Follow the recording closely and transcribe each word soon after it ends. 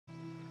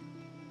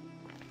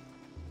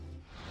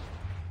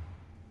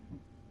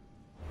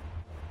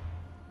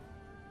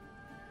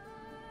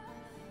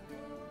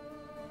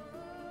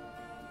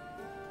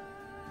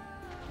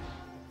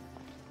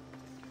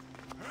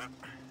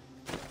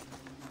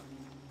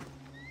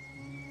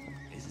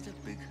Is it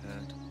a big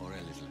hurt or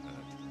a little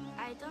hurt?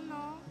 I don't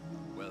know.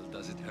 Well,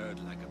 does it hurt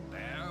like a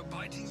bear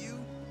biting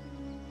you?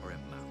 Or a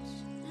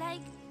mouse?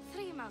 Like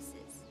 3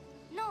 mouses.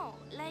 No,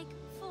 like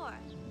 4.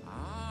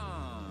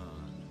 Ah,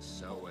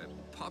 so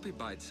a puppy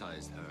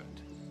bite-sized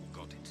hurt.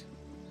 Got it.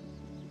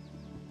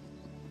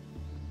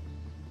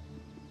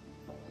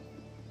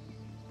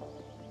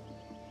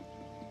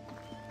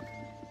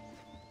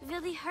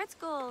 Will the hurt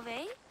go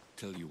away?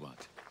 Tell you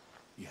what,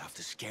 you have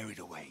to scare it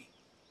away.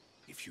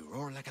 If you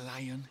roar like a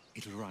lion,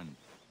 it'll run.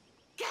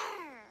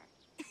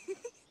 Grr!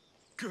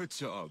 Good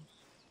job.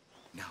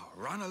 Now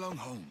run along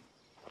home.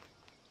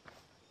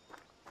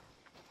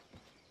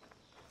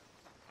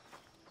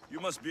 You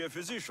must be a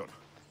physician.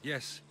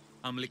 Yes,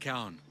 I'm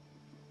Lykaon.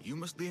 You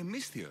must be a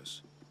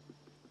Misthios.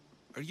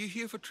 Are you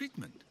here for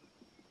treatment?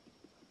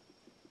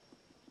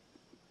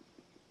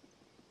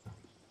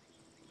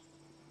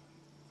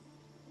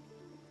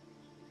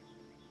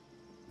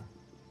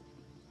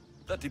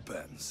 That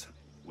depends.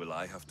 Will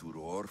I have to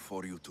roar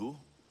for you too?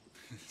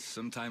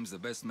 Sometimes the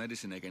best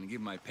medicine I can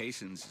give my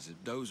patients is a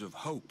dose of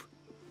hope.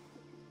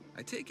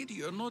 I take it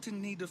you're not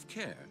in need of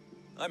care.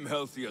 I'm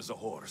healthy as a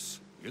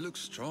horse. You look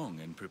strong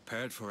and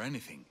prepared for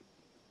anything.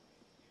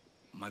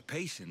 My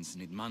patients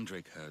need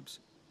mandrake herbs.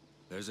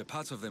 There's a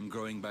patch of them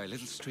growing by a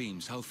little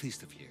stream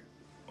southeast of here.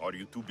 Are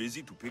you too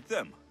busy to pick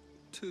them?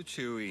 Too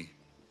chewy.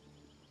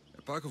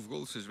 A pack of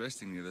wolves is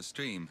resting near the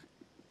stream.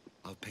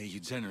 I'll pay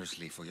you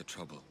generously for your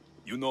trouble.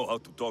 You know how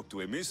to talk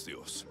to a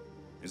Misthios.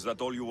 Is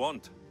that all you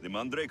want? The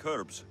mandrake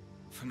herbs?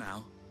 For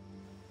now.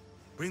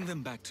 Bring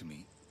them back to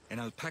me,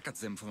 and I'll package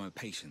them for my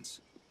patients.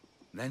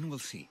 Then we'll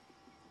see.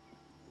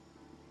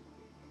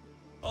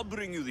 I'll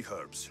bring you the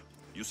herbs.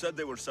 You said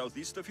they were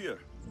southeast of here?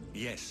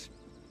 Yes,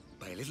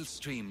 by a little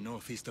stream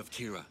northeast of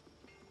Kira.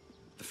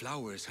 The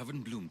flowers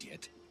haven't bloomed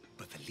yet,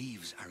 but the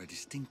leaves are a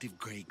distinctive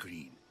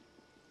gray-green.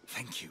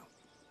 Thank you.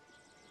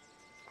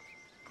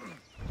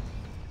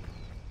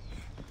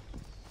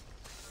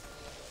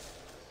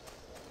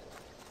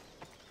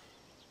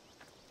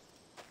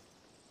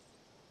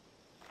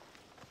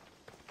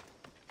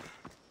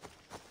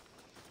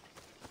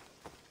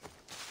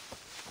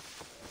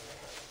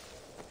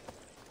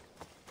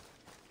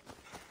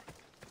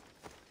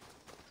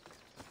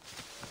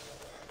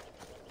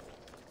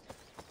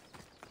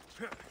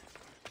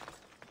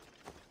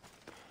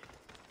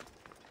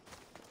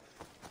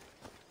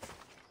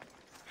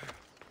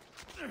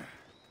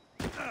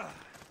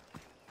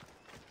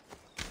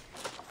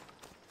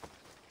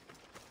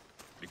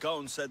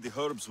 Lykaon said the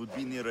herbs would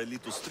be near a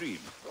little stream.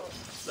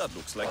 That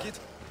looks like it.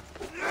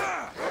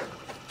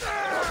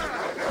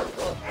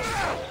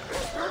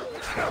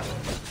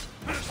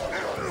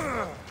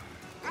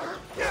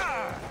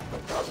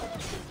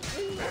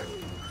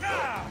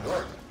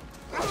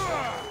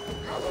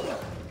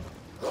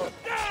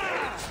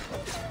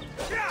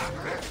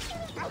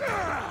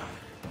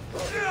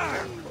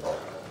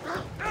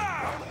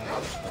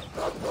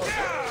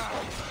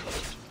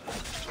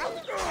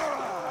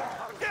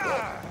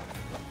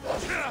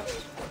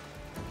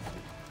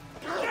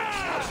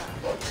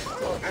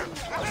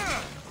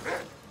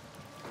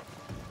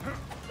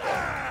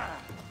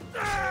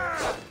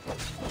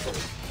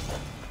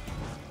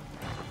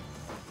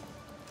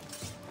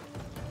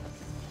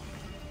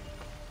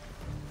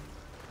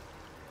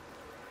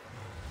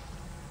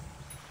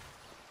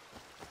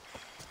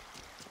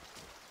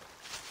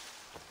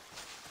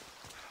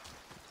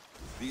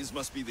 These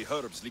must be the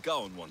herbs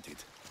Lykaon wanted.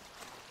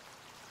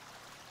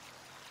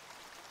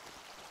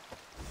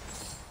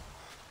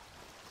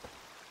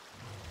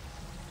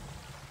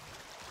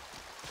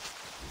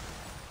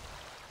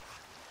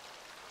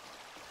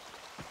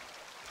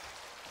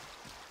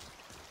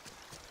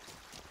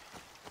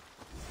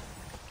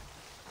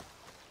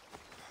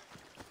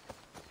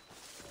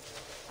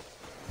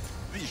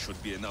 These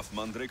should be enough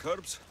mandrake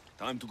herbs.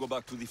 Time to go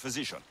back to the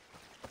physician.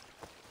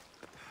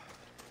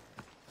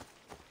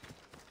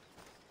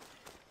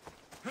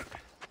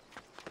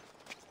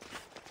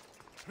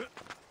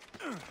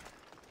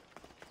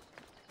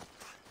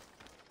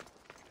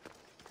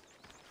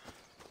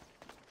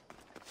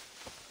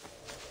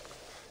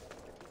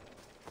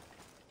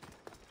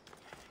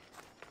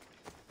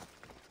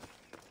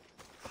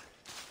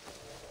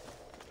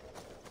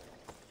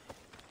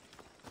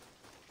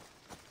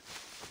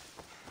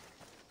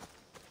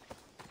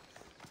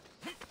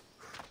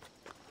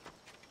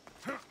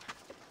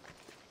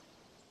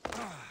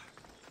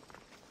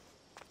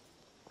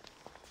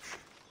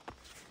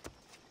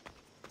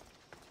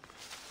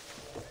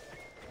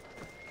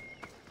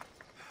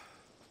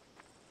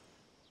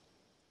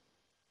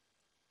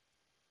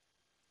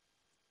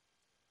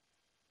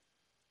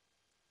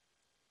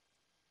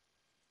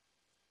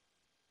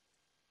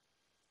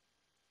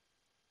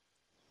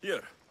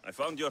 Here, I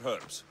found your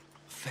herbs.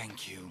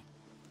 Thank you.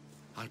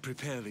 I'll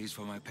prepare these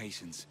for my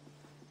patients.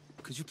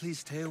 Could you please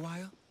stay a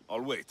while?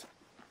 I'll wait.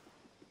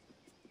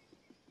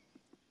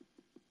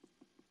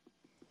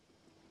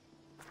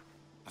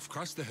 I've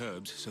crushed the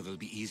herbs so they'll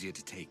be easier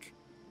to take.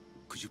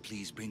 Could you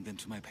please bring them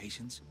to my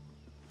patients?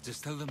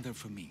 Just tell them they're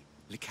from me,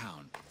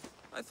 Lykaon.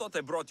 I thought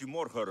I brought you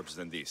more herbs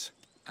than these.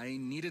 I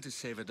needed to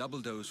save a double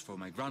dose for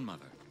my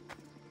grandmother.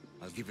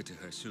 I'll give it to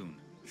her soon.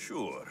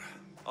 Sure.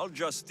 I'll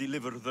just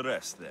deliver the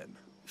rest then.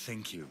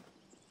 Thank you.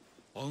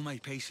 All my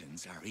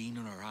patients are in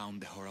and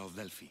around the Horror of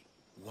Delphi.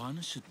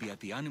 One should be at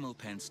the animal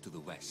pens to the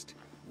west.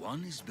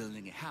 One is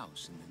building a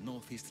house in the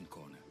northeastern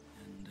corner.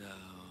 And,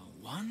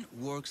 one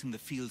works in the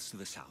fields to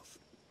the south.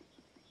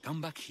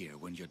 Come back here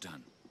when you're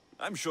done.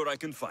 I'm sure I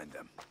can find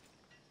them.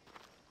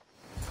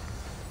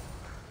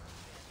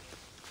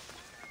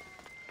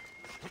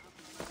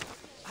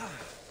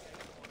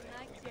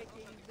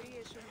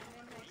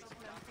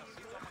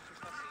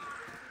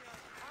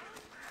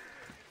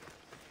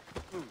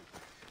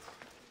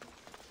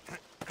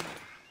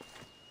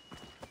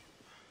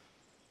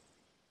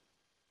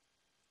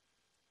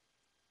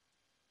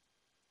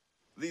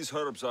 These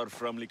herbs are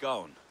from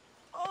Lykaon.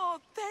 Oh,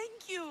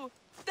 thank you.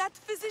 That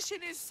physician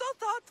is so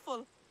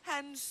thoughtful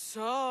and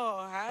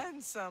so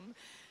handsome.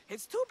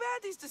 It's too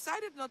bad he's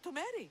decided not to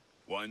marry.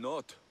 Why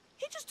not?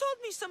 He just told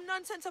me some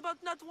nonsense about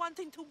not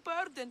wanting to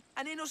burden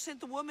an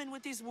innocent woman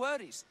with his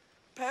worries.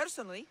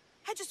 Personally,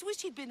 I just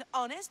wish he'd been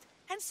honest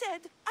and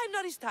said I'm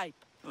not his type.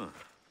 Huh.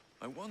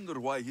 I wonder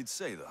why he'd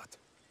say that.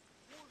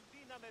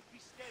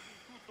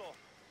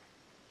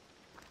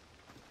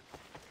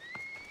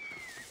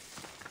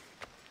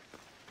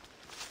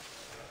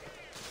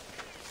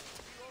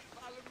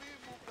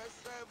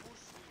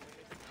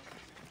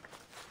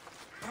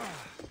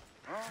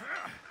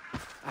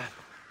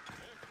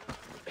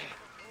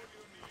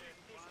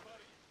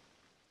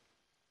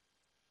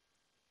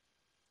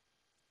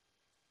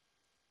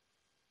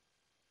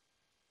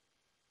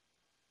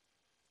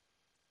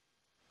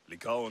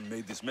 Lykaon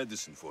made this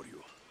medicine for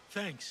you.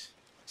 Thanks.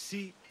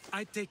 See,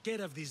 I take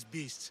care of these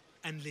beasts,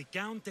 and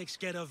Lykaon takes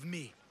care of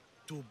me.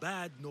 Too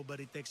bad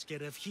nobody takes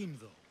care of him,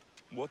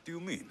 though. What do you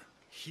mean?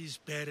 His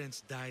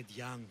parents died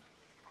young.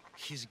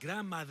 His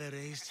grandmother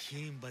raised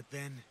him, but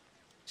then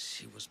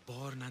she was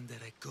born under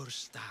a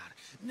cursed star.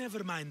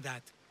 Never mind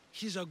that.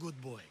 He's a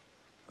good boy.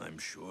 I'm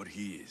sure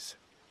he is.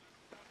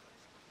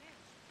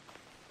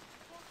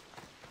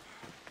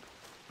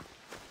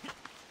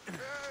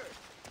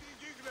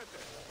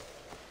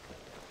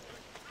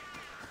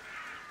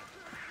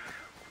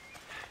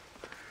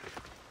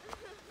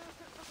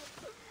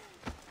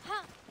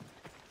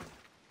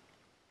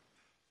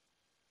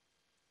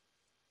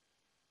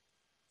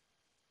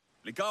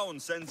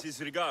 Lykaon sends his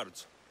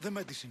regards. The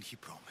medicine he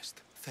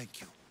promised. Thank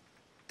you.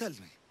 Tell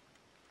me,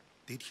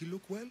 did he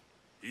look well?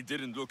 He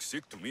didn't look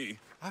sick to me.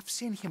 I've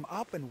seen him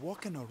up and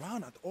walking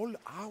around at all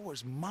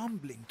hours,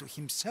 mumbling to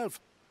himself.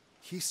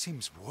 He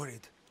seems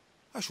worried.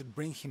 I should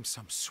bring him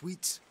some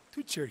sweets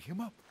to cheer him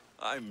up.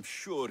 I'm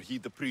sure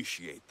he'd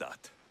appreciate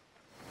that.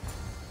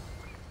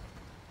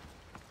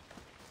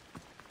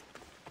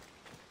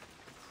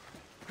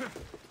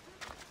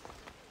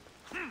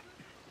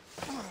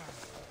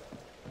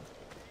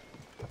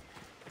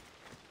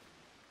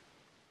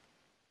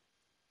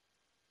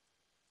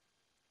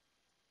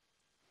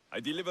 I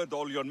delivered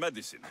all your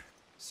medicine.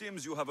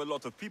 Seems you have a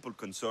lot of people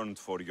concerned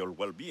for your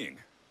well-being.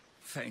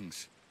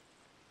 Thanks.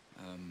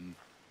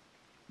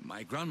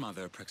 My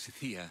grandmother,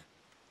 Praxithea,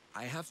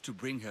 I have to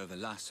bring her the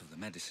last of the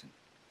medicine.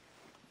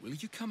 Will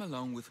you come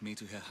along with me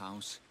to her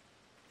house?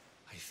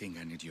 I think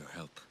I need your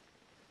help.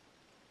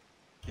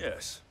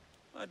 Yes.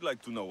 I'd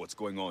like to know what's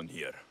going on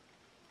here.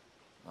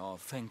 Oh,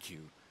 thank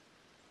you.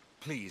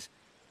 Please,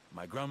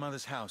 my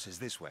grandmother's house is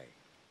this way.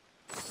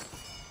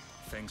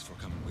 Thanks for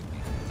coming with me.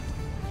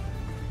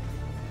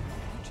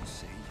 Did you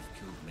say you've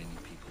killed many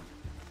people?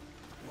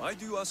 Why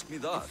do you ask me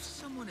that? If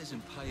someone is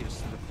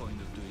impious to the point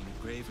of doing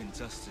grave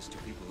injustice to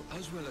people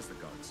as well as the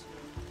gods,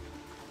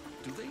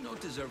 do they not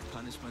deserve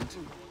punishment?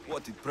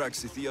 What did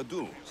Praxithea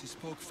do? She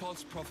spoke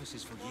false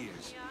prophecies for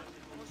years.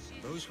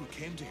 Those who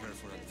came to her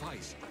for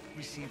advice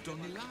received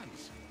only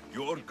lies.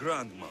 Your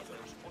grandmother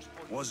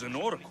was an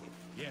oracle.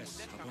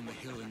 Yes, up on the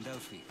hill in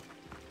Delphi.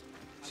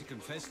 She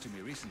confessed to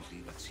me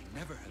recently that she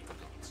never heard the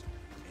gods,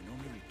 and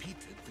only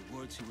repeated the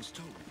words she was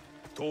told.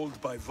 Told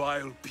by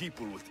vile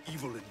people with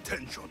evil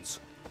intentions.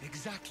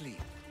 Exactly.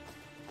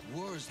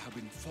 Wars have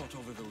been fought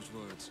over those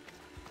words.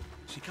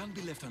 She can't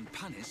be left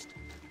unpunished.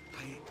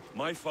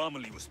 My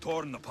family was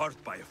torn apart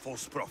by a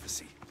false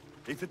prophecy.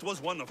 If it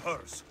was one of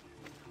hers,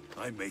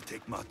 I may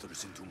take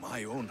matters into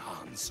my own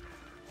hands.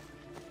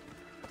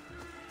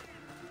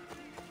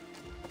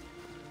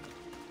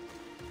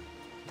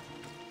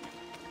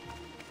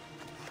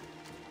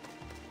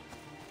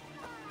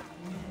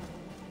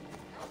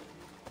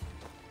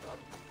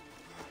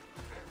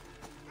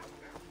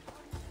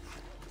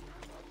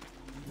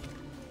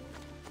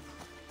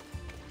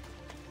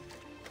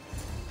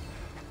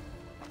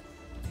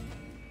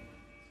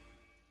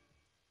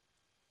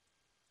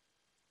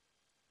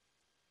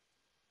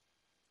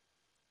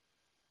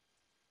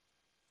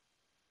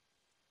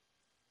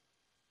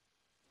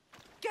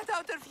 Get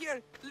out of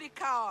here,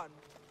 Lykaon.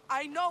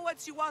 I know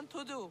what you want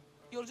to do.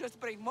 You'll just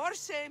bring more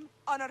shame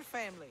on our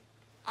family.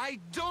 I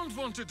don't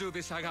want to do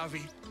this,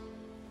 Agavi.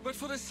 But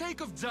for the sake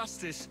of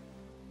justice,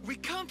 We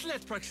can't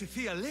let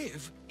Praxithea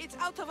live. It's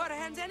out of our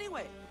hands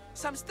anyway.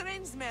 Some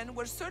strange men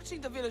were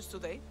searching the village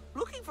today,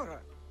 looking for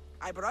her.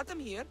 I brought them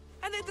here,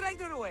 and they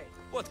dragged her away.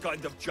 What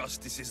kind of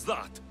justice is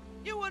that?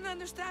 You won't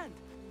understand.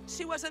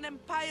 She was an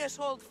impious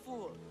old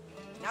fool.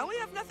 Now we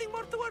have nothing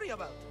more to worry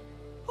about.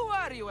 Who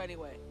are you,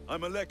 anyway?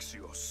 I'm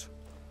Alexios.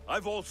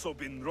 I've also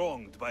been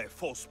wronged by a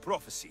false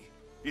prophecy.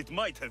 It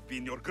might have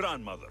been your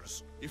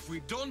grandmother's. If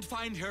we don't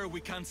find her, we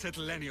can't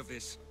settle any of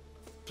this.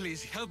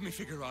 Please help me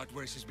figure out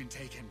where she's been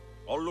taken.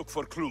 I'll look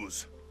for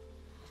clues.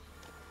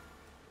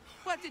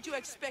 What did you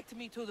expect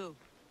me to do?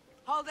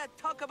 All that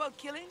talk about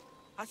killing?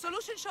 A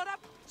solution showed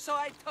up, so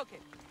I took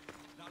it.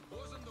 That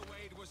wasn't the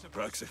way it was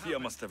supposed to Praxithea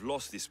happen. must have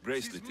lost this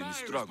bracelet This is in the my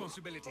struggle.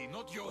 responsibility,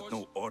 not yours. But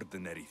no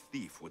ordinary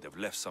thief would have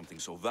left something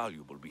so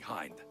valuable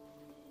behind.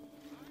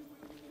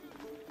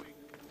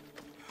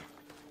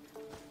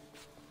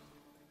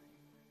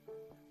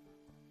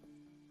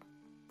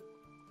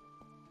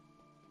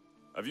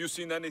 Have you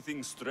seen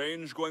anything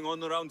strange going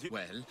on around here?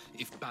 Well,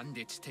 if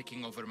bandits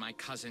taking over my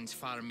cousin's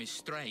farm is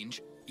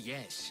strange,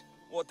 yes.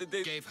 What did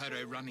they... Gave her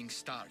a running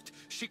start.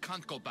 She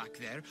can't go back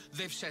there.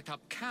 They've set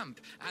up camp,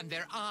 and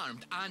they're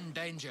armed and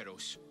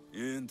dangerous.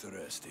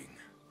 Interesting.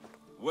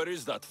 Where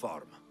is that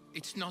farm?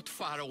 It's not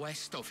far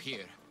west of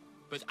here,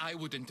 but I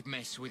wouldn't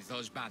mess with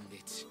those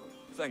bandits.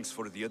 Thanks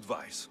for the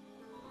advice.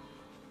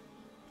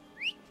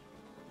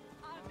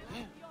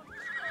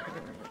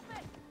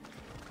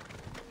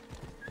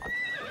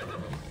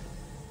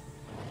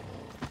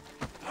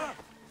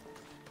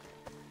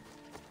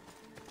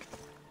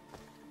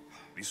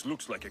 This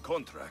looks like a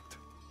contract.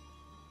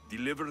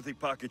 Deliver the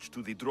package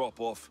to the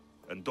drop-off,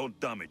 and don't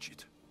damage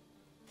it.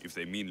 If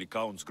they mean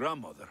Lykaon's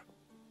grandmother,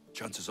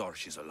 chances are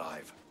she's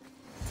alive.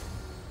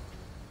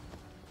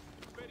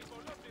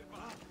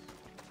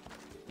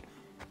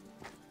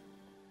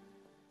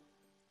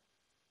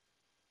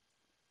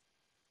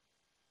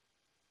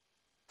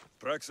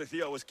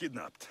 Praxithea was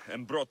kidnapped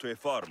and brought to a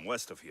farm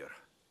west of here.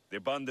 The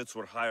bandits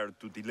were hired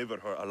to deliver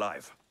her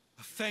alive.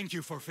 Thank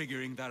you for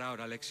figuring that out,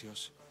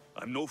 Alexios.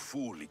 I'm no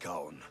fool,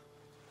 Lykaon.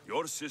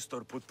 Your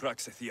sister put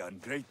Praxithea in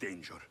great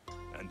danger,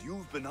 and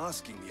you've been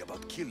asking me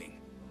about killing.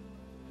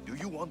 Do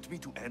you want me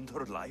to end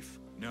her life?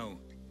 No.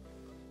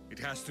 It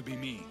has to be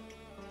me.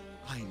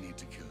 I need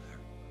to kill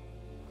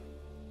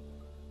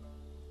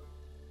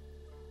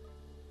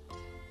her.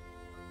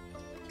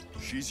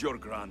 She's your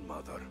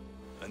grandmother,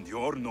 and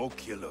you're no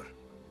killer.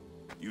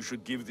 You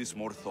should give this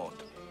more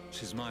thought.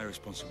 She's my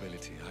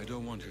responsibility. I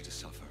don't want her to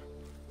suffer.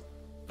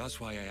 That's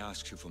why I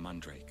asked you for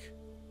Mandrake.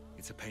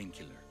 It's a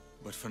painkiller.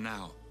 But for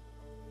now,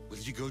 will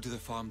you go to the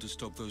farm to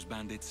stop those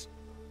bandits?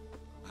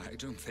 I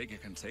don't think I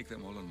can take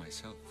them all on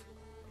myself.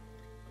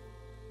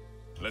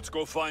 Let's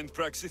go find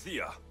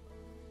Praxithea.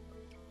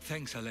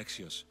 Thanks,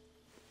 Alexios.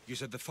 You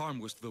said the farm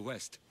was to the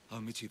west.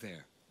 I'll meet you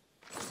there.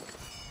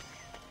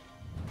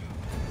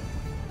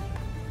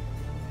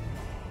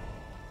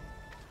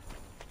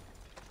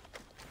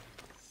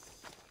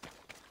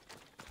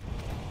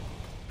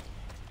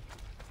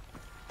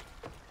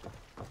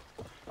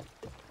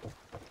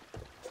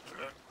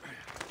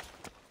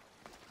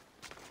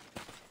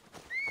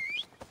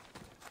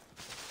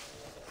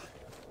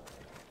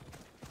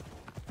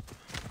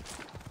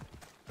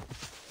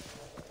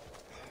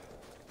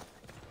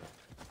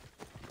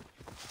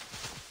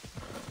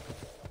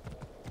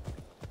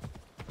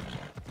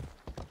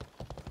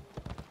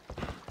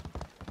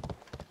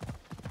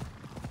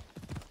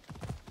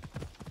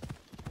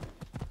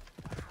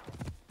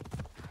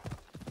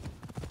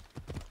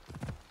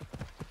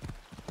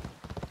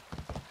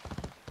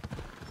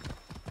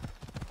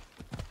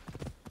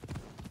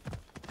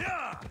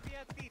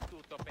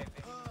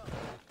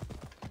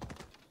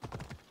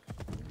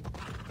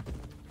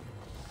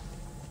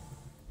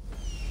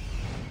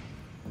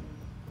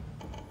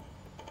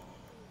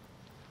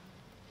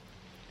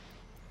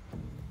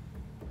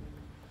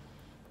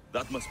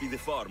 That must be the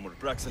farm where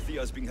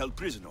Praxithea is being held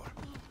prisoner.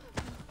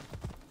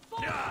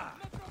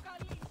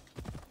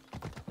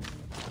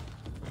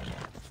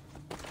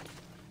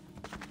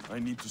 I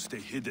need to stay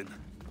hidden.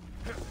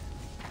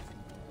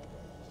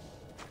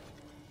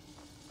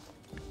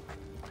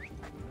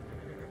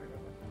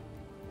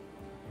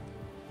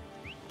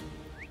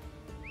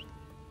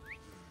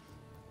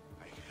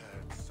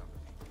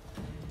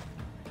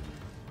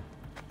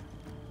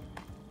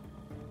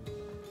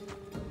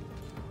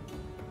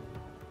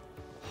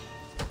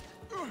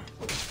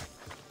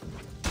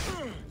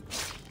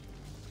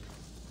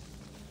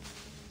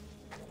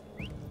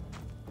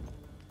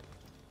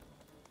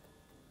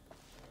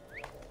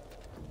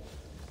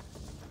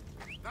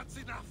 That's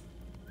enough!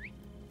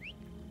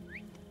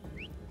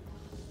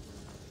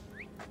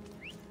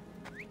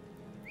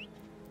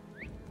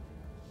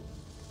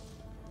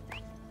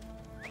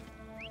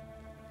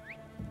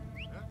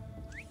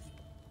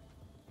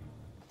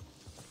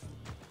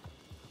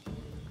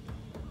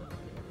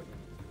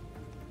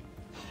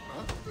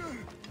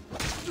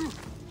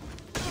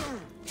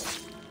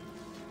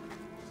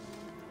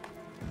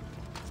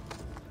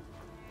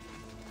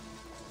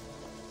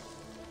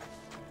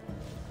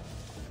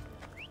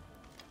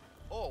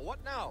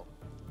 what now?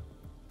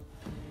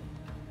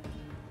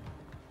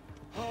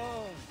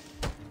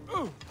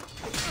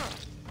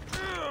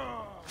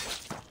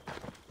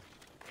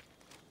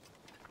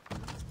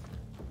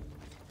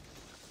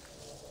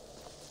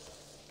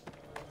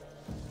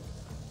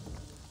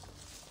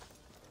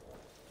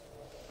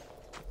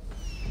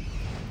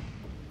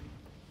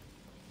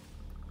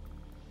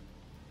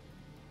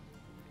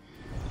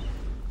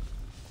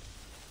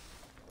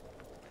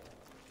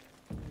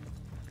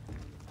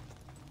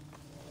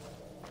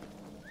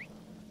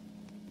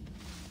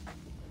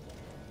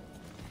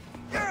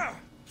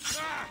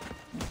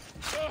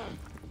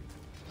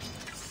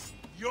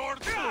 Your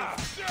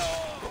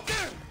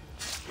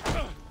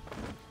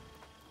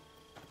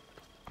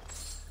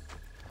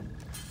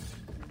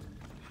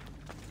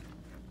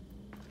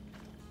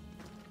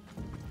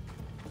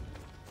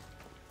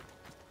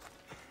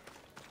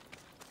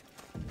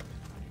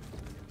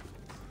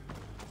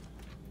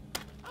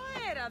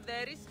Aera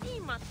there is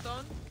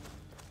imaton.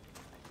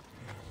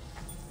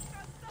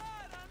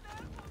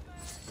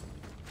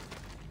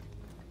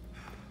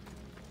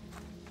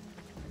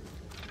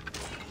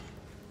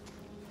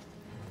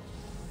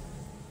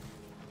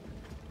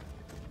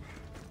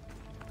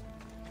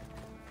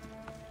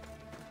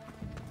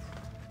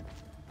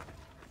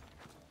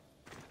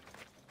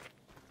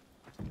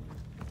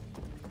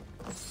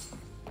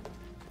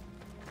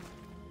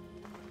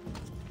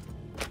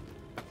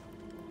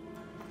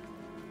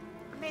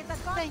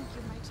 Thank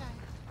you, my child.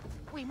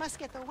 We must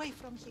get away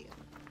from here.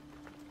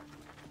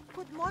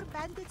 Could more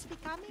bandits be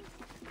coming?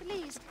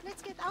 Please,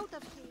 let's get out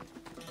of here.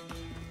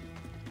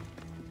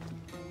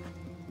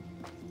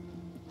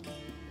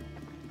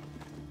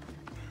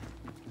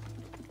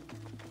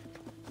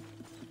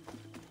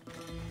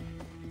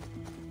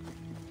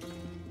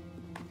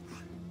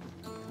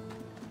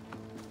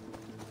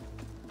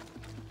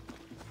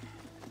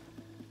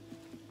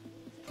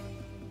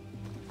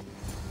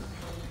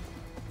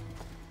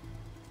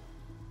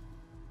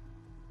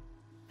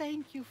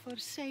 Thank you for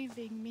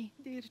saving me,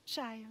 dear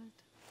child.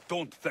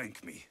 Don't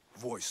thank me,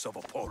 voice of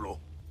Apollo.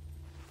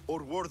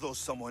 Or were those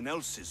someone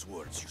else's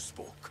words you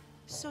spoke?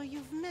 So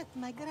you've met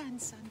my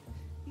grandson.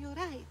 You're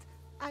right.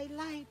 I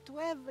lied to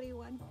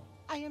everyone.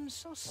 I am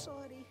so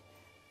sorry.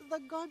 The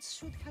gods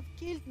should have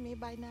killed me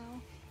by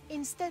now.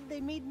 Instead,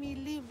 they made me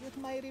live with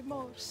my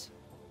remorse.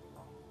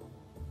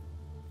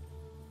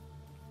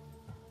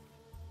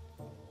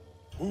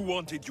 Who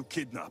wanted you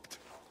kidnapped?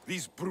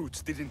 These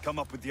brutes didn't come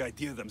up with the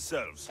idea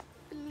themselves.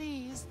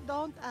 Please,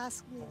 don't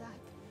ask me that.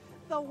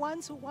 The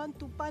ones who want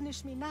to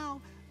punish me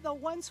now, the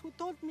ones who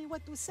told me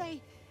what to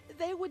say,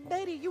 they would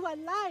bury you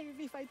alive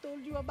if I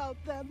told you about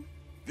them.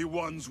 The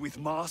ones with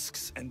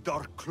masks and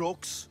dark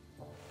cloaks?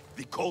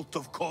 The cult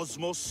of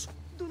Cosmos?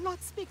 Do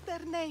not speak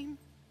their name.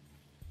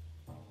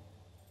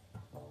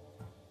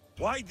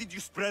 Why did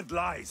you spread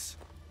lies?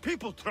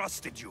 People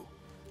trusted you.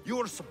 You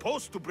were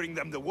supposed to bring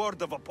them the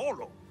word of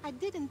Apollo. I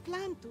didn't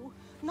plan to,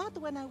 not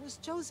when I was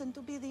chosen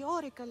to be the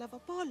Oracle of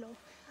Apollo.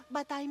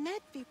 But I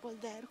met people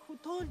there who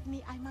told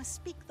me I must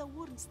speak the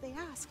words they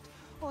asked,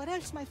 or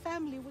else my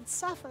family would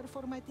suffer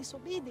for my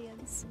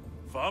disobedience.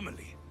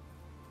 Family?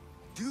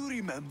 Do you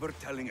remember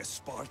telling a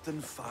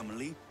Spartan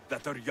family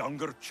that their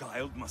younger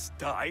child must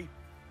die?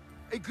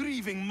 A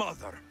grieving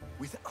mother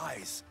with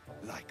eyes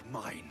like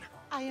mine.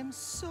 I am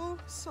so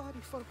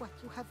sorry for what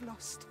you have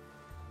lost.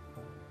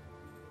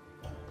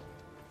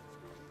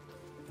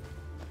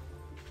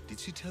 Did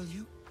she tell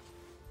you?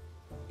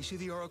 Is she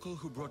the oracle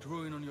who brought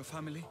ruin on your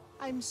family?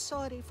 I'm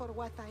sorry for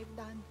what I've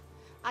done.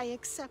 I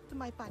accept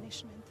my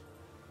punishment.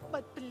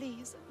 But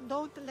please,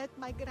 don't let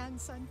my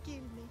grandson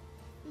kill me.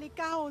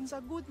 Lykaon's a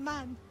good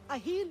man, a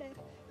healer.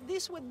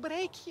 This would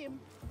break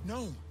him.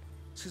 No,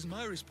 this is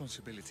my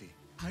responsibility.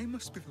 I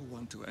must be the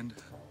one to end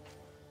her.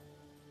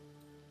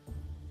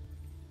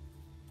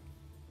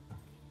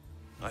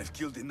 I've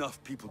killed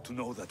enough people to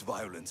know that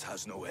violence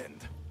has no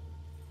end.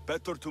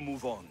 Better to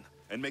move on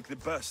and make the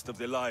best of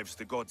the lives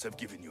the gods have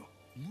given you.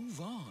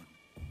 Move on?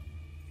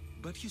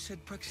 But you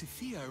said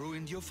Praxithea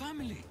ruined your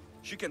family.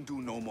 She can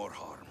do no more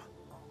harm.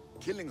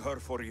 Killing her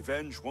for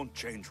revenge won't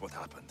change what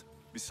happened.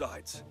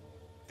 Besides,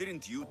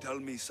 didn't you tell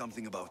me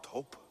something about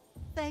hope?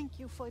 Thank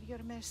you for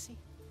your mercy.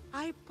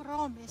 I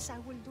promise I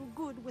will do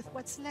good with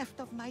what's left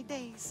of my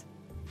days.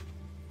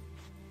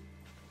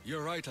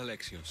 You're right,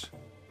 Alexios.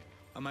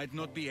 I might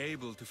not be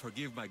able to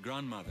forgive my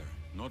grandmother,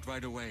 not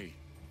right away.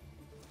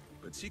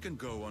 But she can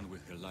go on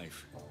with her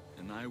life,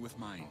 and I with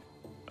mine.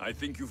 I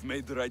think you've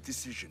made the right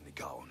decision,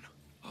 Lykaon.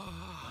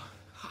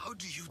 How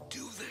do you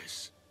do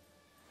this?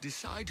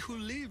 Decide who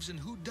lives and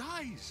who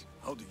dies?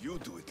 How do you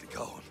do it,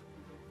 Lykaon?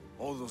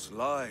 All those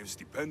lives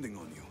depending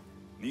on you,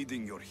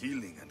 needing your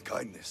healing and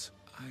kindness.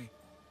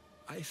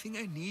 I think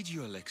I need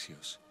you,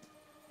 Alexios.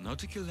 Not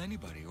to kill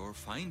anybody or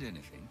find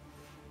anything.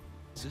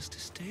 Just to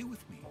stay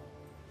with me.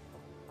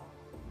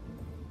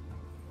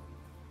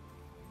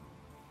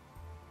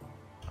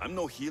 I'm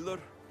no healer,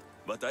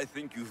 but I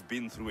think you've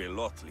been through a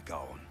lot,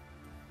 Lykaon.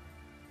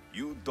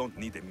 You don't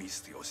need a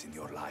Misthios in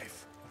your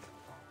life.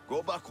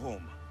 Go back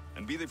home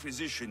and be the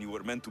physician you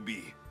were meant to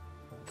be.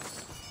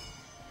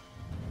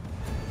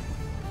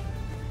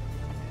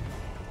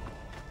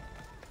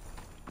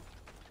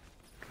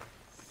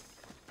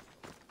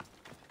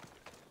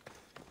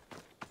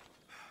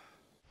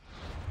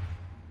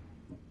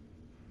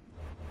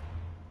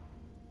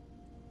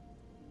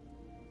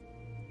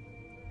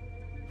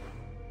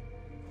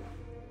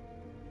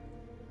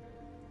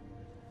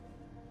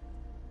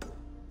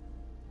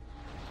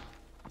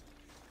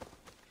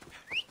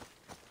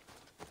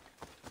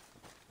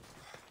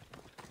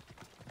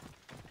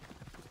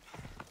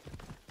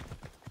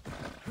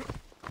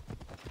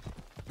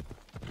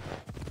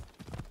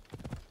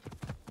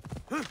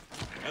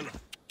 Ella.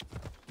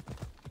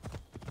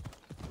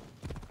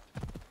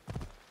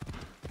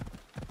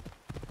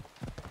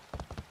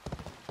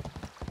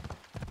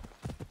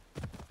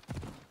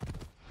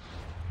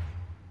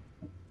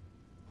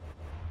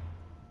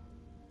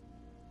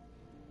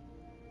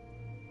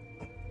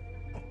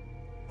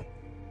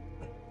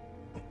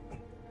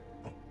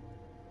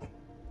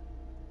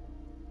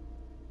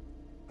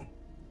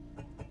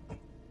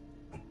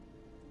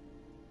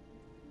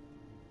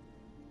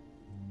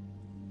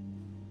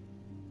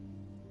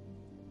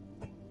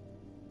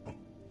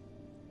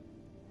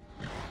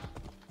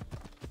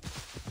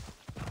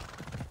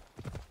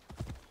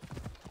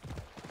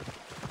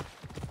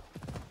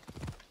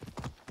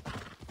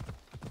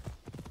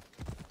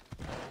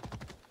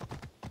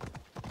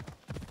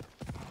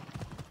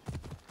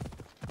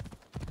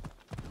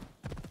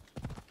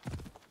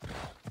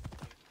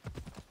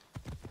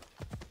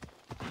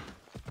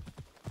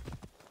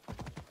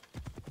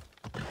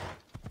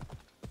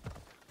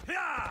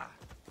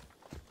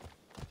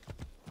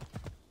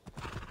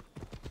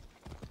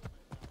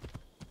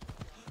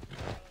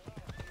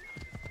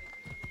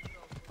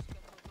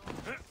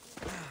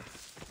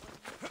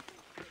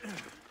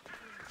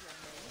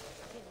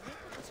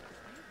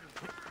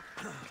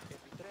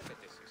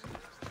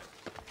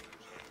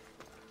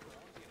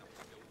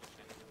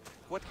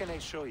 What can I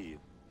show you?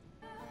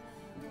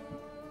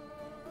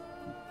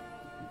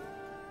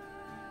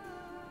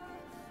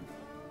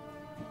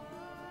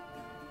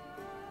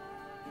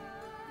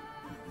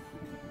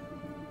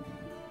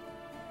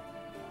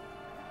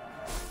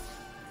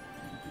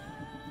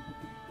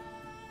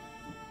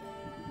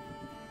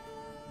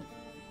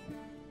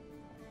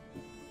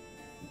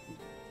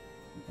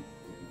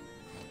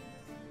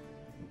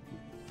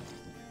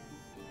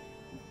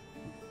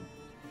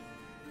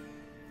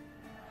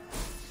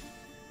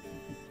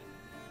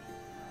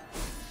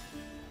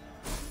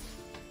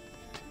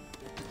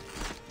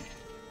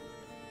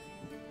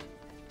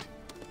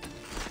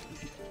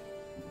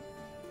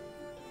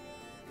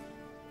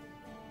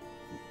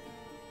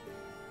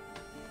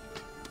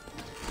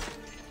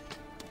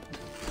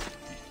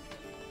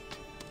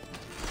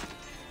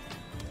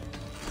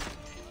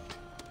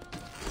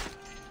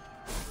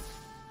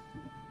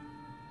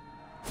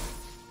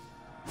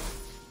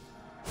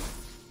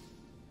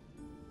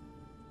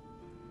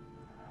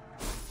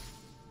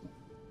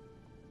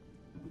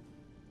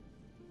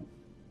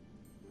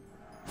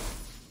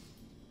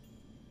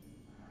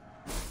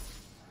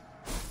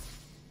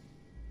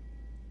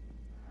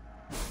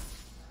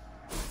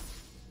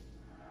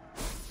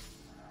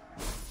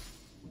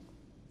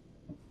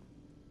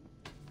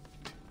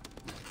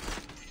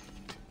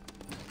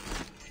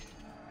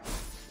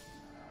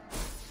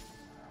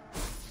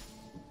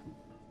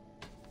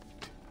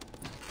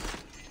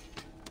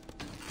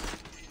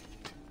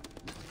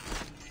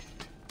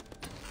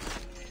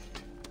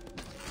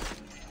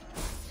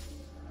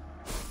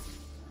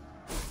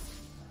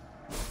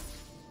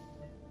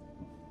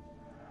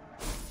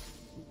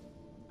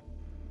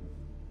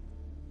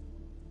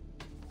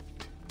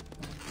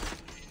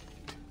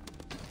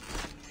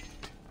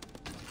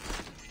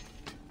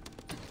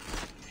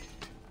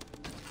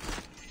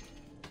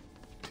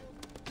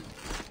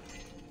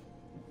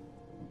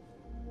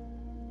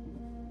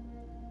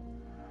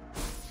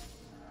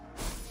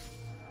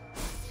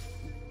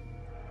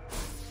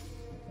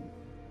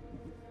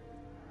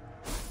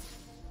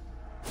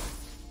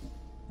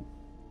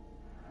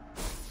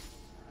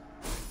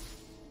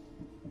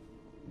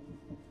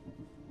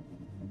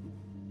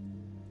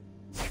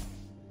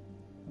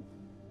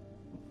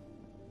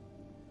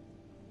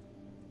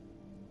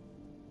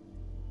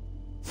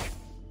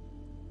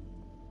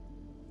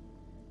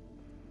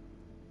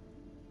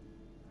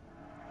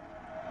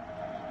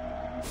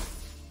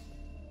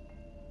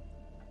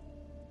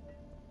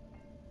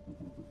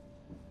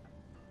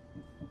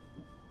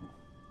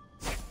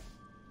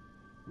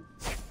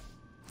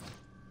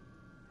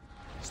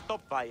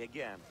 Stop by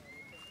again.